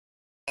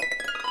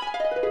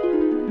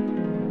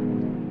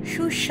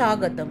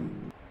Swagatam.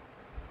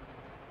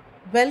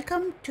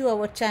 Welcome to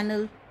our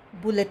channel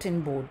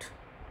Bulletin Board.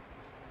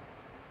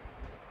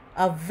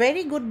 A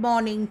very good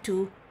morning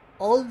to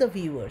all the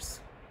viewers.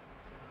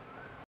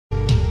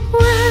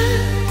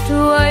 Where do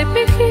I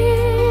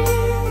begin?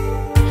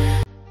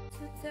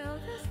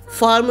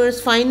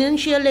 Farmers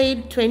Financial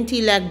Aid,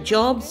 20 lakh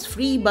jobs,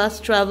 free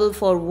bus travel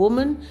for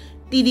women,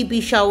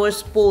 TDP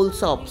Showers Pol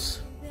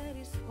sops.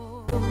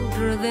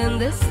 Older than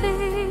the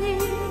sea,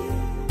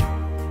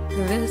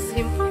 the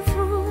simple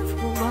truth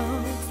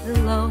about the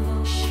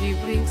love she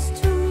brings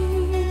to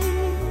me.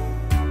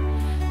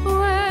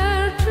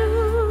 Where do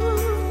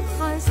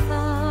I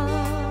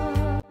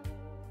start?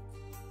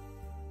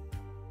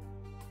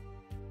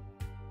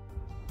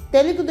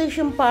 Telugu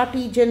Desam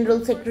Party General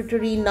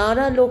Secretary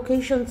Nara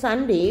Lokesh on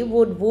Sunday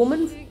would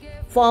women,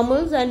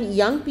 farmers and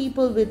young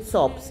people with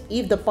sops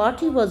if the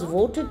party was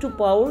voted to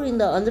power in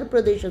the Andhra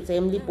Pradesh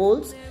Assembly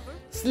polls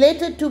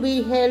slated to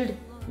be held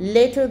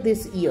later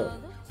this year.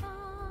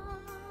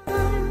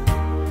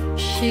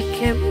 She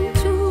came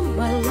into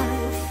my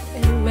life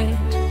and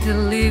made the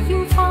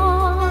living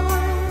fine.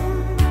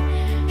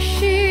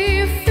 She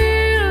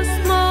fills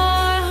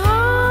my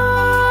heart.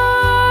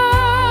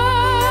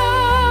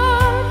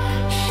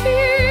 She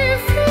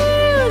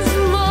fills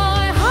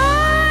my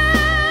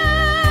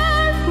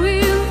heart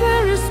with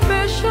very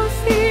special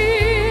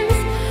things,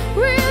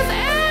 with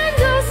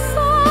angel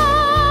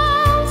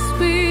songs,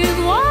 with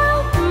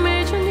wild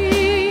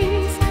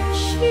imaginings.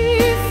 She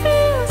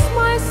fills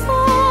my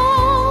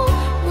soul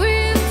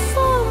with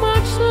so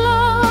much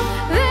love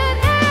that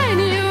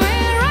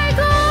anywhere I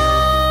go,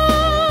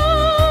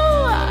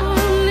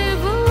 I'll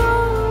live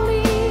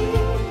lonely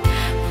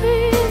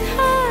with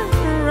her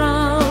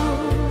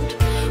around.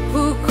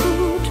 Who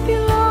could be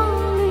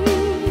lonely?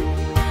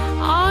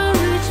 I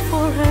reach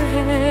for her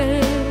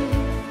hand,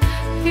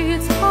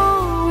 it's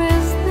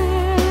always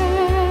there.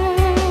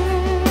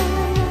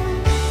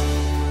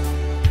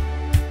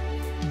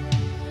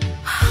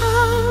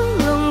 How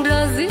long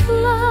does it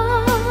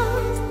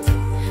last?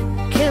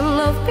 Can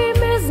love be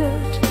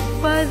measured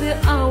by the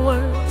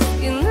hours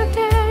in the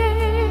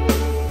day?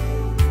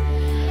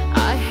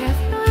 I have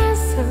no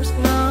answers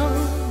now,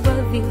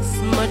 but this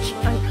much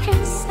I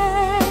can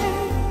say.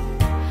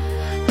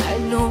 I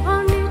know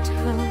I'll need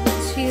her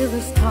till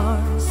the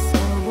stars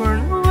are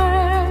born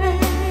away,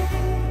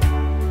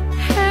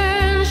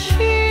 and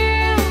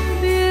she'll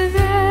be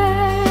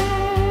there.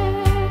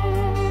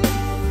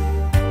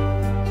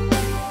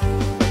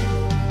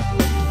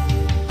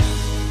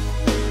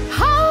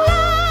 How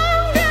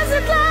long does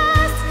it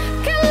last?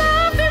 Can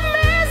love be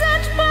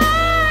measured by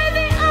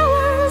the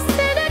hours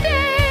in a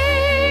day?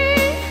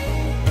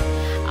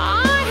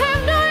 I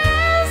have no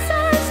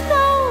answers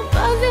now,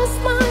 but this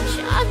much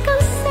I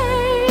can say.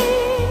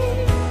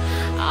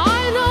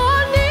 I know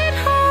I need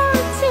her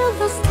till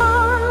the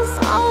stars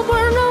all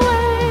burn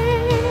away,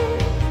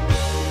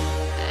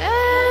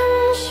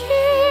 and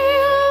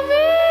she'll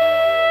be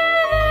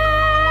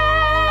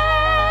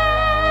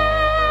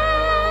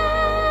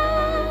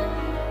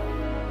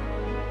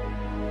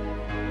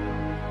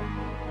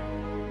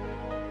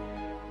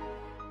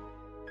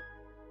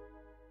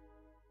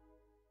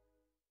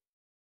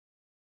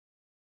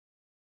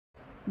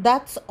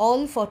That's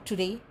all for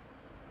today.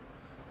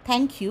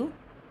 Thank you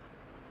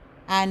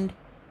and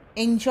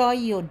enjoy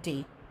your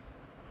day.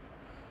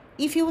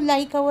 If you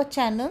like our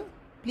channel,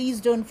 please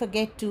don't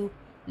forget to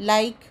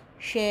like,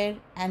 share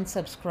and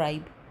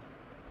subscribe.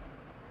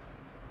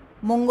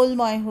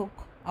 মঙ্গলময় হোক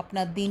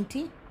আপনার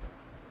দিনটি।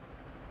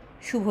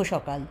 শুভ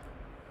সকাল।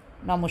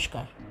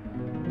 নমস্কার।